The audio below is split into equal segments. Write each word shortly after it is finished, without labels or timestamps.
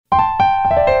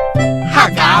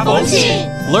家风情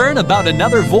Learn about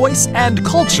another voice and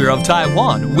culture of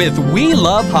Taiwan with We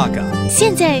Love Hakka.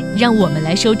 现在让我们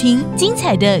来收听精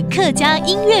彩的客家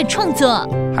音乐创作。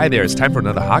Hi there, it's time for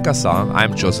another Hakka song.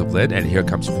 I'm Joseph Lin, and here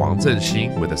comes Huang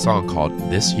Chen-hsin with a song called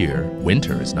This Year,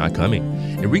 Winter is Not Coming.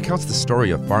 It recounts the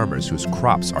story of farmers whose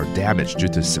crops are damaged due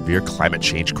to severe climate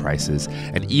change crisis,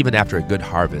 and even after a good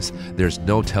harvest, there's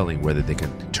no telling whether they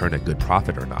can turn a good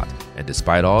profit or not. And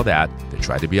despite all that, they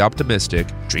try to be optimistic,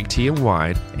 drink tea and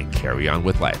wine, and carry on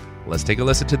with life. Let's take a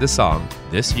listen to this song.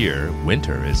 This year,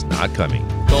 winter is not coming.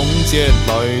 冬节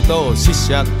来到是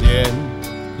夏天，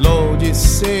落日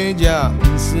晒热不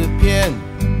是骗，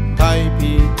太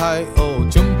皮太黑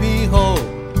准备好，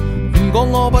不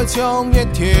讲我要抢一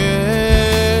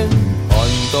天。寒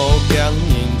度强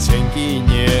人千几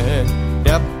年，一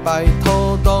败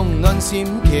土动暖心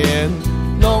田，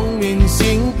农民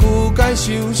辛苦该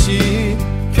休息，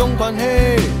穷关系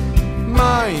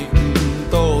卖不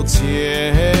到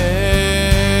钱。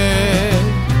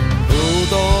路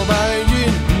途白云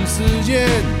不是烟，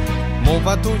无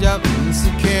法度也不是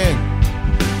欠。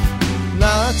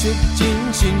拿出真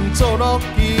心做落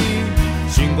去，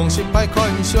成功失败看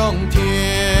上天。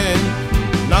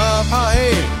哪怕会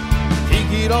起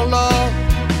起落落，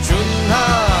春夏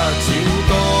秋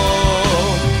冬，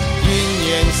一年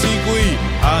四季，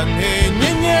寒夏年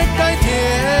月改天。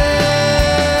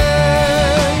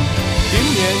今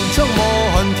年像冇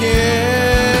寒天，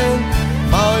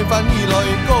马会翻译来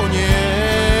过年。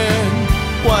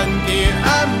关键暗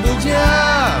不正，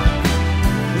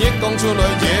你讲出来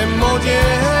甜无甜？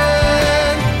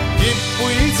一杯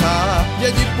茶也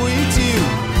一杯酒，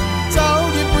走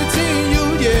一杯只有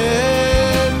缘。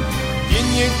人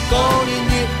月过人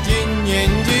月，人年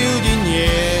又人年。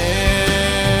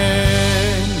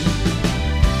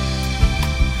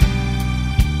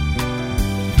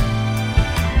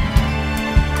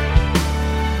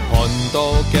寒度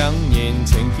强人千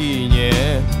几年，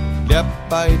粒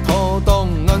败土动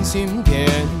暖心田，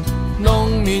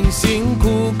农民辛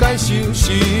苦该休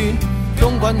息，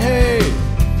穷关系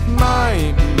卖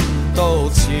不到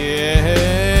钱。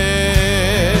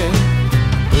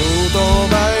路途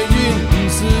白云不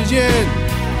是烟，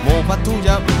无法度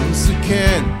也不是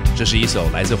欠。这是一首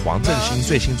来自黄镇炘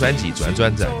最新专辑《转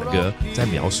转转》的歌，在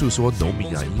描述说农民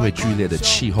因为剧烈的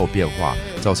气候变化，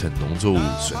造成农作物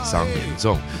损伤严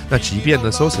重。那即便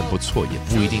收成不错，也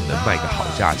不一定能卖个好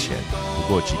价钱。不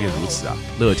过即便如此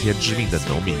乐天知命的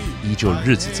农民依旧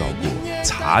日子照过，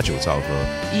茶酒照喝，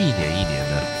一年一年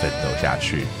的奋斗下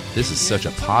去。This is such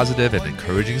a positive and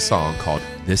encouraging song called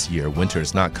This Year, Winter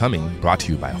is Not Coming, brought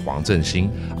to you by Huang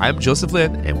Chen-hsin. I'm Joseph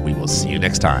Lin, and we will see you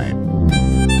next time.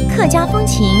 客家风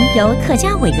情由客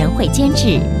家委员会监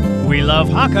制。We Love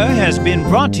Hakka has been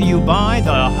brought to you by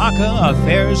the Hakka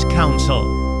Affairs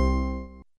Council.